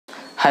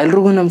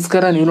ಎಲ್ರಿಗೂ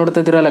ನಮಸ್ಕಾರ. ನೀವು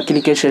ನೋಡ್ತಾ ಇದ್ದೀರಾ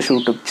ಲಕ್ಕೇಶ್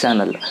ಯೂಟ್ಯೂಬ್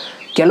ಚಾನಲ್.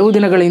 ಕೆಲವು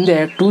ದಿನಗಳ ಹಿಂದೆ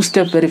 2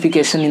 ಸ್ಟೆಪ್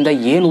ವೆರಿಫಿಕೇಷನಿಂದ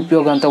ಏನು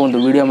ಉಪಯೋಗ ಅಂತ ಒಂದು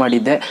ವಿಡಿಯೋ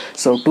ಮಾಡಿದ್ದೆ.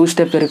 ಸೊ 2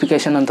 ಸ್ಟೆಪ್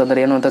ವೆರಿಫಿಕೇಷನ್ ಅಂತಂದರೆ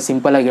ಏನು ಅಂತ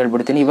ಸಿಂಪಲಾಗಿ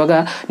ಹೇಳ್ಬಿಡ್ತೀನಿ. ಇವಾಗ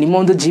ನಿಮ್ಮ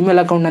ಒಂದು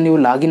ಜಿಮೇಲ್ ಅಕೌಂಟ್ನ ನೀವು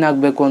ಲಾಗಿನ್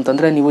ಆಗಬೇಕು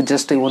ಅಂತಂದರೆ ನೀವು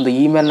ಜಸ್ಟ್ ಒಂದು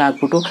ಇಮೇಲ್ನ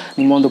ಹಾಕ್ಬಿಟ್ಟು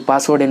ನಿಮ್ಮ ಒಂದು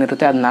ಪಾಸ್ವರ್ಡ್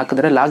ಏನಿರುತ್ತೆ ಅದನ್ನ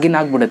ಹಾಕಿದ್ರೆ ಲಾಗಿನ್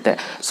ಆಗಿಬಿಡುತ್ತೆ.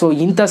 ಸೊ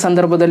ಇಂಥ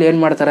ಸಂದರ್ಭದಲ್ಲಿ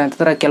ಏನು ಮಾಡ್ತಾರೆ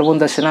ಅಂತಂದರೆ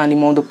ಕೆಲವೊಂದಷ್ಟು ಜನ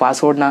ನಿಮ್ಮ ಒಂದು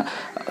ಪಾಸ್ವರ್ಡ್ನ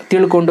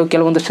ತಿಳ್ಕೊಂಡು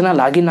ಕೆಲವೊಂದಷ್ಟು ಜನ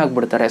ಲಾಗಿನ್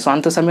ಆಗಿಬಿಡ್ತಾರೆ. ಸೊ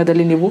ಅಂಥ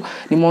ಸಮಯದಲ್ಲಿ ನೀವು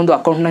ನಿಮ್ಮ ಒಂದು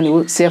ಅಕೌಂಟ್ನ ನೀವು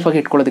ಸೇಫಾಗಿ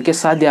ಇಟ್ಕೊಳ್ಳೋದಕ್ಕೆ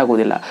ಸಾಧ್ಯ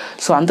ಆಗೋದಿಲ್ಲ.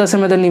 ಸೊ ಅಂಥ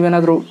ಸಮಯದಲ್ಲಿ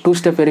ನೀವೇನಾದರೂ 2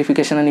 ಸ್ಟೆಪ್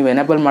ವೆರಿಫಿಕೇಷನ್ನ ನೀವು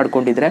ಎನೇಬಲ್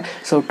ಮಾಡ್ಕೊಂಡಿದ್ರೆ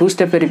ಸೊ 2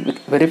 ಸ್ಟೆಪ್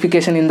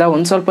ವೆರಿಫಿಕೇಷನಿಂದ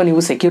ಒಂದು ಸ್ವಲ್ಪ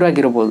ನೀವು ಸೆಕ್ಯೂರ್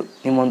ಆಗಿರ್ಬೋದು.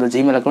 ನಿಮ್ಮ ಒಂದು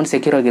ಜಿಮೇಲ್ ಅಕೌಂಟ್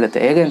ಸೆಕ್ಯೂರ್ ಆಗಿರುತ್ತೆ.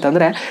 ಹೇಗೆ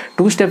ಅಂತಂದರೆ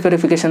 2 ಸ್ಟೆಪ್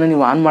ವೆರಿಫಿಕೇಷನ್ನ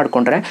ನೀವು ಆನ್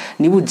ಮಾಡಿಕೊಂಡ್ರೆ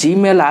ನೀವು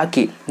ಜಿಮೇಲ್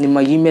ಹಾಕಿ ನಿಮ್ಮ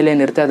ಇಮೇಲ್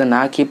ಏನಿರುತ್ತೆ ಅದನ್ನು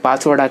ಹಾಕಿ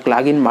ಪಾಸ್ವರ್ಡ್ ಹಾಕಿ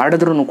ಲಾಗಿನ್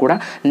ಮಾಡಿದ್ರೂ ಕೂಡ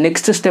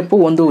ನೆಕ್ಸ್ಟ್ ಸ್ಟೆಪ್ಪು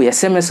ಒಂದು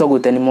SMS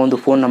ಹೋಗುತ್ತೆ ನಿಮ್ಮ ಒಂದು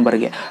ಫೋನ್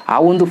ನಂಬರ್ಗೆ. ಆ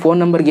ಒಂದು ಫೋನ್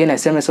ನಂಬರ್ಗೆ ಏನು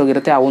SMS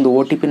ಹೋಗಿರುತ್ತೆ ಆ ಒಂದು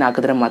OTP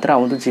ಹಾಕಿದ್ರೆ ಮಾತ್ರ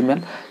ಆ ಒಂದು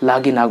ಜಿಮೇಲ್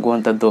ಲಾಗಿನ್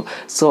ಆಗುವಂಥದ್ದು.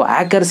 ಸೊ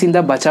ಹ್ಯಾಕರ್ಸಿಂದ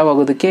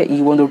ಬಚಾವಾಗೋದಕ್ಕೆ ಈ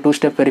ಒಂದು 2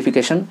 ಸ್ಟೆಪ್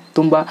ವೆರಿಫಿಕೇಷನ್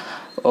ತುಂಬ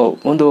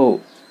ಒಂದು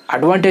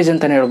ಅಡ್ವಾಂಟೇಜ್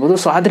ಅಂತಲೇ ಹೇಳ್ಬೋದು.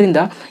 ಸೊ ಆದ್ದರಿಂದ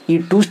ಈ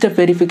 2 ಸ್ಟೆಪ್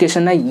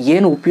ವೆರಿಫಿಕೇಷನ್ನ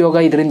ಏನು ಉಪಯೋಗ,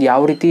 ಇದರಿಂದ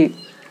ಯಾವ ರೀತಿ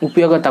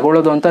ಉಪಯೋಗ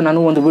ತಗೊಳ್ಳೋದು ಅಂತ ನಾನು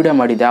ಒಂದು ವಿಡಿಯೋ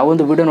ಮಾಡಿದ್ದೆ. ಆ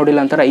ಒಂದು ವಿಡಿಯೋ ನೋಡಿಲ್ಲ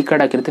ಅಂತಾರೆ ಐ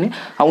ಕಾರ್ಡ್ ಹಾಕಿರ್ತೀನಿ,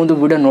 ಆ ಒಂದು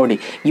ವಿಡಿಯೋ ನೋಡಿ.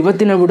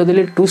 ಇವತ್ತಿನ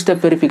ವಿಡಿಯೋದಲ್ಲಿ 2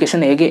 ಸ್ಟೆಪ್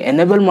ವೆರಿಫಿಕೇಷನ್ ಹೇಗೆ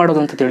ಎನೇಬಲ್ ಮಾಡೋದು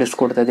ಅಂತ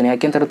ತಿಳಿಸ್ಕೊಡ್ತಾ ಇದ್ದೀನಿ.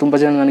 ಯಾಕೆಂದರೆ ತುಂಬ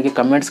ಜನ ನನಗೆ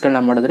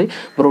ಕಮೆಂಟ್ಸ್ಗಳನ್ನ ಮಾಡಿದ್ರಿ,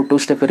 ಬರೋ 2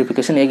 ಸ್ಟೆಪ್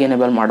ವೆರಿಫಿಕೇಷನ್ ಹೇಗೆ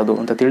ಎನೇಬಲ್ ಮಾಡೋದು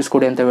ಅಂತ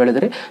ತಿಳಿಸ್ಕೊಡಿ ಅಂತ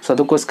ಹೇಳಿದ್ರಿ. ಸೊ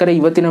ಅದಕ್ಕೋಸ್ಕರ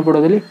ಇವತ್ತಿನ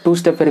ವಿಡಿಯೋದಲ್ಲಿ 2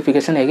 ಸ್ಟೆಪ್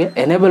ವೆರಿಫಿಕೇಷನ್ ಹೇಗೆ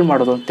ಎನೇಬಲ್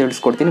ಮಾಡೋದು ಅಂತ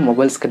ತಿಳಿಸ್ಕೊಡ್ತೀನಿ.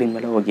 ಮೊಬೈಲ್ ಸ್ಕ್ರೀನ್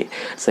ಮೇಲೆ ಹೋಗಿ.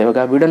 ಸೊ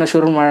ಇವಾಗ ವಿಡಿಯೋನ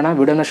ಶುರು ಮಾಡೋಣ.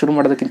 ವಿಡಿಯೋನ ಶುರು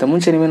ಮಾಡೋದಕ್ಕಿಂತ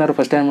ಮುಂಚೆ ನೀವೇನಾದ್ರು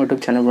ಫಸ್ಟ್ ಟೈಮ್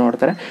ಯೂಟ್ಯೂಬ್ ಚಾನಲ್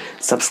ನೋಡ್ತಾರೆ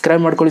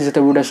ಸಬ್ಸ್ಕ್ರೈಬ್ ಮಾಡ್ಕೊಳ್ಳಿ,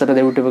 ಜೊತೆ ವಿಡಿಯೋ ಸರ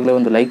ದಯವಿಟ್ಟು ಇವಾಗಲೇ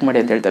ಒಂದು ಲೈಕ್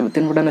ಮಾಡಿ ಅಂತ ಹೇಳ್ತಾ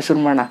ಇವತ್ತಿನ ವಿಡಿಯೋನ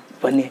ಶುರು ಮಾಡೋಣ.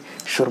 ಬನ್ನಿ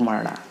ಶುರು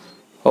ಮಾಡೋಣ.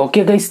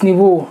 ಓಕೆ ಗೈಸ್,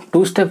 ನೀವು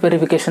 2 ಸ್ಟೆಪ್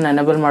ವೆರಿಫಿಕೇಷನ್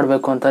ಎನೇಬಲ್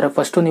ಮಾಡಬೇಕು ಅಂತಾರೆ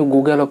ಫಸ್ಟು ನೀವು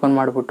ಗೂಗಲ್ ಓಪನ್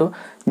ಮಾಡಿಬಿಟ್ಟು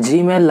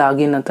ಜಿಮೇಲ್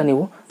ಲಾಗಿನ್ ಅಂತ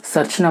ನೀವು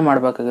ಸರ್ಚ್ನ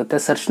ಮಾಡಬೇಕಾಗುತ್ತೆ.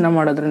 ಸರ್ಚ್ನ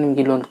ಮಾಡಿದ್ರೆ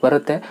ನಿಮ್ಗೆ ಇಲ್ಲೊಂದು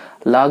ಬರುತ್ತೆ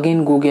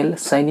login Google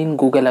sign in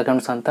Google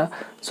accounts ಅಂತ.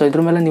 ಸೊ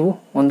ಇದ್ರ ಮೇಲೆ ನೀವು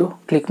ಒಂದು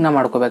ಕ್ಲಿಕ್ನ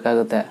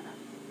ಮಾಡ್ಕೋಬೇಕಾಗುತ್ತೆ.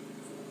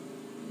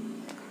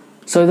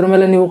 ಸೊ ಇದ್ರ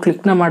ಮೇಲೆ ನೀವು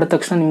ಕ್ಲಿಕ್ನ ಮಾಡಿದ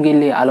ತಕ್ಷಣ ನಿಮಗೆ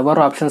ಇಲ್ಲಿ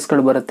ಹಲವಾರು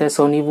ಆಪ್ಷನ್ಸ್ಗಳು ಬರುತ್ತೆ.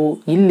 ಸೊ ನೀವು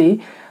ಇಲ್ಲಿ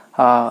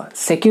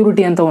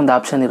ಸೆಕ್ಯೂರಿಟಿ ಅಂತ ಒಂದು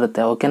ಆಪ್ಷನ್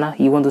ಇರುತ್ತೆ. ಓಕೆನಾ,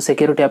 ಈ ಒಂದು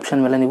ಸೆಕ್ಯೂರಿಟಿ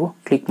ಆಪ್ಷನ್ ಮೇಲೆ ನೀವು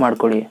ಕ್ಲಿಕ್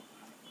ಮಾಡ್ಕೊಳ್ಳಿ.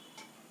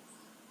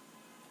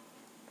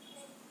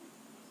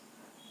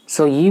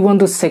 ಸೊ ಈ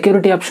ಒಂದು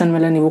ಸೆಕ್ಯೂರಿಟಿ ಆಪ್ಷನ್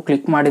ಮೇಲೆ ನೀವು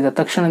ಕ್ಲಿಕ್ ಮಾಡಿದ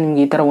ತಕ್ಷಣ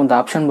ನಿಮ್ಗೆ ಈ ಥರ ಒಂದು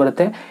ಆಪ್ಷನ್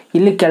ಬರುತ್ತೆ.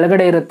 ಇಲ್ಲಿ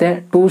ಕೆಳಗಡೆ ಇರುತ್ತೆ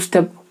 2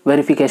 ಸ್ಟೆಪ್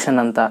ವೆರಿಫಿಕೇಷನ್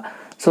ಅಂತ.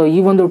 ಸೊ ಈ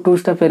ಒಂದು 2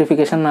 ಸ್ಟೆಪ್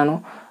ವೆರಿಫಿಕೇಷನ್ ನಾನು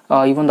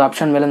ಈ ಒಂದು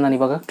ಆಪ್ಷನ್ ಮೇಲೆ ನಾನು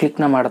ಇವಾಗ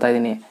ಕ್ಲಿಕ್ನ ಮಾಡ್ತಾ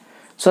ಇದ್ದೀನಿ.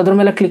 ಸೊ ಅದ್ರ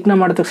ಮೇಲೆ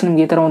ಕ್ಲಿಕ್ನ ಮಾಡಿದ ತಕ್ಷಣ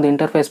ನಿಮ್ಗೆ ಈ ಥರ ಒಂದು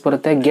ಇಂಟರ್ಫೇಸ್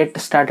ಬರುತ್ತೆ. ಗೆಟ್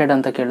ಸ್ಟಾರ್ಟೆಡ್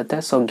ಅಂತ ಕೇಳುತ್ತೆ.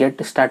 ಸೊ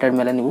ಗೆಟ್ ಸ್ಟಾರ್ಟೆಡ್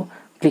ಮೇಲೆ ನೀವು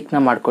ಕ್ಲಿಕ್ನ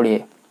ಮಾಡ್ಕೊಳ್ಳಿ.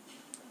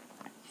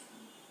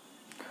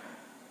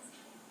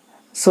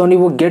 ಸೊ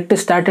ನೀವು ಗೆಟ್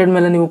ಸ್ಟಾರ್ಟೆಡ್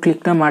ಮೇಲೆ ನೀವು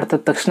ಕ್ಲಿಕ್ನ ಮಾಡಿದ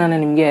ತಕ್ಷಣ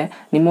ನಿಮಗೆ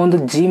ನಿಮ್ಮ ಒಂದು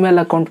ಜಿಮೇಲ್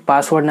ಅಕೌಂಟ್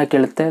ಪಾಸ್ವರ್ಡ್ನ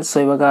ಕೇಳುತ್ತೆ. ಸೊ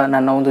ಇವಾಗ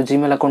ನನ್ನ ಒಂದು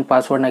ಜಿಮೇಲ್ ಅಕೌಂಟ್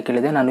ಪಾಸ್ವರ್ಡ್ನ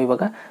ಕೇಳಿದೆ. ನಾನು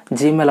ಇವಾಗ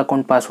ಜಿಮೇಲ್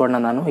ಅಕೌಂಟ್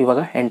ಪಾಸ್ವರ್ಡ್ನ ನಾನು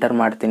ಇವಾಗ ಎಂಟರ್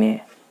ಮಾಡ್ತೀನಿ.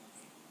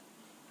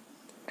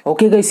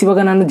 ಓಕೆ ಗೈಸ್,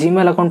 ಇವಾಗ ನಾನು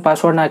ಜಿಮೇಲ್ ಅಕೌಂಟ್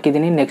ಪಾಸ್ವರ್ಡ್ನ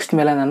ಹಾಕಿದ್ದೀನಿ. ನೆಕ್ಸ್ಟ್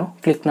ಮೇಲೆ ನಾನು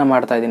ಕ್ಲಿಕ್ನ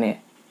ಮಾಡ್ತಾ ಇದ್ದೀನಿ.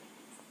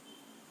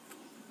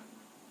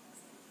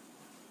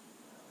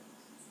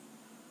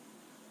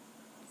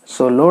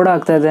 ಸೊ ಲೋಡ್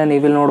ಆಗ್ತಾ ಇದೆ,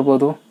 ನೀವಿಲ್ಲಿ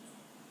ನೋಡ್ಬೋದು.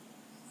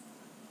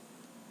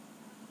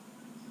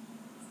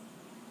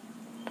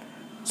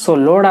 ಸೊ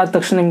ಲೋಡ್ ಆದ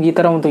ತಕ್ಷಣ ನಿಮ್ಗೆ ಈ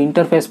ಥರ ಒಂದು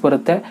ಇಂಟರ್ಫೇಸ್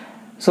ಬರುತ್ತೆ.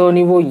 ಸೊ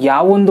ನೀವು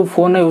ಯಾವೊಂದು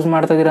ಫೋನ್ನ ಯೂಸ್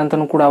ಮಾಡ್ತಾ ಇದ್ದೀರಾ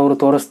ಅಂತಲೂ ಕೂಡ ಅವರು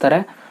ತೋರಿಸ್ತಾರೆ.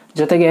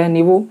 ಜೊತೆಗೆ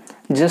ನೀವು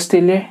ಜಸ್ಟ್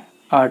ಇಲ್ಲಿ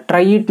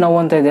ಟ್ರೈ ಇಟ್ ನೌ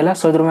ಅಂತ ಇದೆಯಲ್ಲ,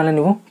 ಸೊ ಅದ್ರ ಮೇಲೆ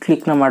ನೀವು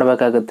ಕ್ಲಿಕ್ನ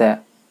ಮಾಡಬೇಕಾಗುತ್ತೆ.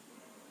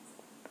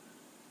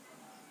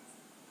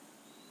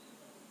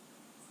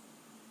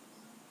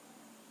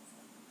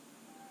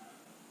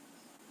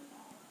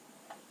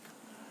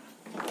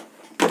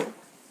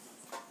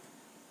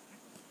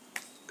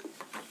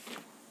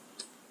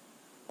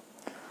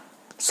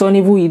 ಸೊ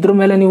ನೀವು ಇದ್ರ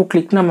ಮೇಲೆ ನೀವು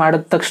ಕ್ಲಿಕ್ನ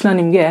ಮಾಡಿದ ತಕ್ಷಣ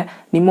ನಿಮಗೆ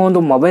ನಿಮ್ಮ ಒಂದು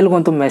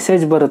ಮೊಬೈಲ್ಗೊಂದು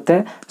ಮೆಸೇಜ್ ಬರುತ್ತೆ.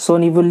 ಸೊ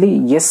ನೀವು ಇಲ್ಲಿ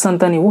ಎಸ್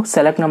ಅಂತ ನೀವು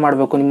ಸೆಲೆಕ್ಟ್ನ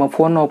ಮಾಡಬೇಕು. ನಿಮ್ಮ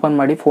ಫೋನ್ನ ಓಪನ್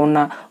ಮಾಡಿ,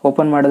 ಫೋನ್ನ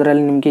ಓಪನ್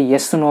ಮಾಡಿದ್ರಲ್ಲಿ ನಿಮಗೆ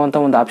ಎಸ್ ನೋ ಅಂತ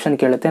ಒಂದು ಆಪ್ಷನ್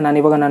ಕೇಳುತ್ತೆ.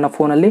 ನಾನಿವಾಗ ನನ್ನ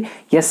ಫೋನಲ್ಲಿ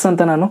ಎಸ್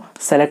ಅಂತ ನಾನು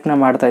ಸೆಲೆಕ್ಟ್ನ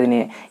ಮಾಡ್ತಾ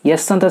ಇದ್ದೀನಿ.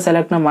 ಎಸ್ ಅಂತ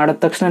ಸೆಲೆಕ್ಟ್ನ ಮಾಡಿದ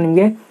ತಕ್ಷಣ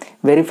ನಿಮಗೆ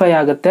ವೆರಿಫೈ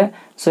ಆಗುತ್ತೆ.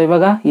 ಸೊ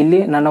ಇವಾಗ ಇಲ್ಲಿ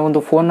ನನ್ನ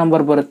ಒಂದು ಫೋನ್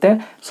ನಂಬರ್ ಬರುತ್ತೆ.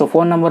 ಸೊ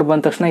ಫೋನ್ ನಂಬರ್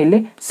ಬಂದ ತಕ್ಷಣ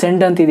ಇಲ್ಲಿ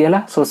ಸೆಂಡ್ ಅಂತ ಇದೆಯಲ್ಲ,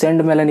 ಸೊ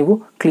ಸೆಂಡ್ ಮೇಲೆ ನೀವು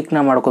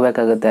ಕ್ಲಿಕ್ನ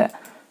ಮಾಡ್ಕೋಬೇಕಾಗುತ್ತೆ.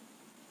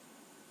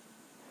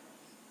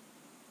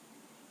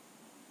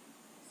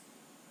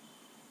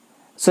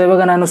 ಸೊ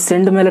ಇವಾಗ ನಾನು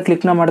ಸೆಂಡ್ ಮೇಲೆ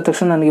ಕ್ಲಿಕ್ನ ಮಾಡಿದ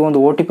ತಕ್ಷಣ ನನಗೆ ಒಂದು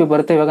OTP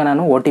ಬರುತ್ತೆ. ಇವಾಗ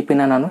ನಾನು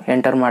OTPನ ನಾನು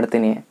ಎಂಟರ್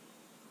ಮಾಡ್ತೀನಿ.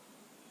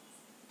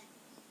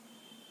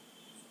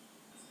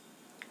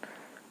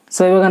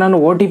 ಸೊ ಇವಾಗ ನಾನು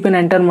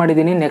OTPನ ಎಂಟರ್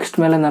ಮಾಡಿದ್ದೀನಿ. ನೆಕ್ಸ್ಟ್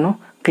ಮೇಲೆ ನಾನು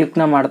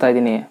ಕ್ಲಿಕ್ನ ಮಾಡ್ತಾ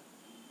ಇದ್ದೀನಿ.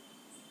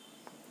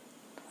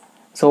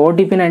 ಸೊ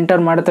OTPನ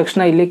ಎಂಟರ್ ಮಾಡಿದ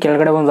ತಕ್ಷಣ ಇಲ್ಲಿ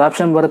ಕೆಳಗಡೆ ಒಂದು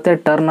ಆಪ್ಷನ್ ಬರುತ್ತೆ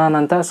ಟರ್ನ್ ಆನ್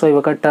ಅಂತ. ಸೊ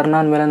ಇವಾಗ ಟರ್ನ್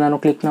ಆನ್ ಮೇಲೆ ನಾನು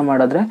ಕ್ಲಿಕ್ನ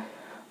ಮಾಡಿದ್ರೆ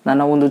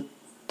ನನ್ನ ಒಂದು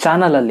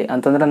ಚಾನಲಲ್ಲಿ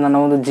ಅಂತಂದರೆ ನನ್ನ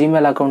ಒಂದು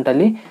ಜಿಮೇಲ್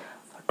ಅಕೌಂಟಲ್ಲಿ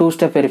 2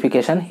 ಸ್ಟೆಪ್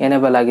ವೆರಿಫಿಕೇಷನ್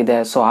ಎನೇಬಲ್ ಆಗಿದೆ.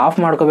 ಸೊ ಆಫ್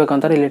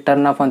ಮಾಡ್ಕೋಬೇಕಂತಾರೆ ಇಲ್ಲಿ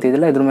ಟರ್ನ್ ಆಫ್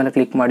ಅಂತಿದ್ದಿಲ್ಲ, ಇದ್ರ ಮೇಲೆ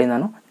ಕ್ಲಿಕ್ ಮಾಡಿ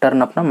ನಾನು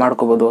ಟರ್ನ್ ಅಪ್ನ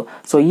ಮಾಡ್ಕೋಬೋದು.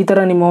 ಸೊ ಈ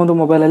ಥರ ನಿಮ್ಮ ಒಂದು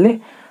ಮೊಬೈಲಲ್ಲಿ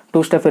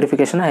 2 ಸ್ಟೆಪ್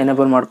ವೆರಿಫಿಕೇಷನ್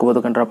ಎನೇಬಲ್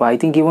ಮಾಡ್ಕೋಬೋದು ಕಣ್ರಪ್ಪ. ಐ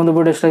ಥಿಂಕ್ ಈ ಒಂದು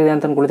ವಿಡಿಯೋ ಇಷ್ಟ ಇದೆ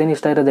ಅಂತ ಅನ್ಕೊಳ್ತೀನಿ.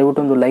 ಇಷ್ಟ ಇರೋ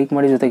ದಯವಿಟ್ಟು ಒಂದು ಲೈಕ್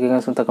ಮಾಡಿ, ಜೊತೆಗೆ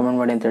ಅಂತ ಕಮೆಂಟ್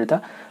ಮಾಡಿ ಅಂತ ಹೇಳ್ತಾ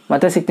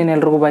ಮತ್ತೆ ಸಿಗ್ತೀನಿ.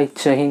 ಎಲ್ರಿಗೂ ಬಾಯ್,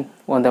 ಜೈ ಹಿಂದ್,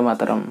 ವಂದೇ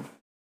ಮಾತರಂ.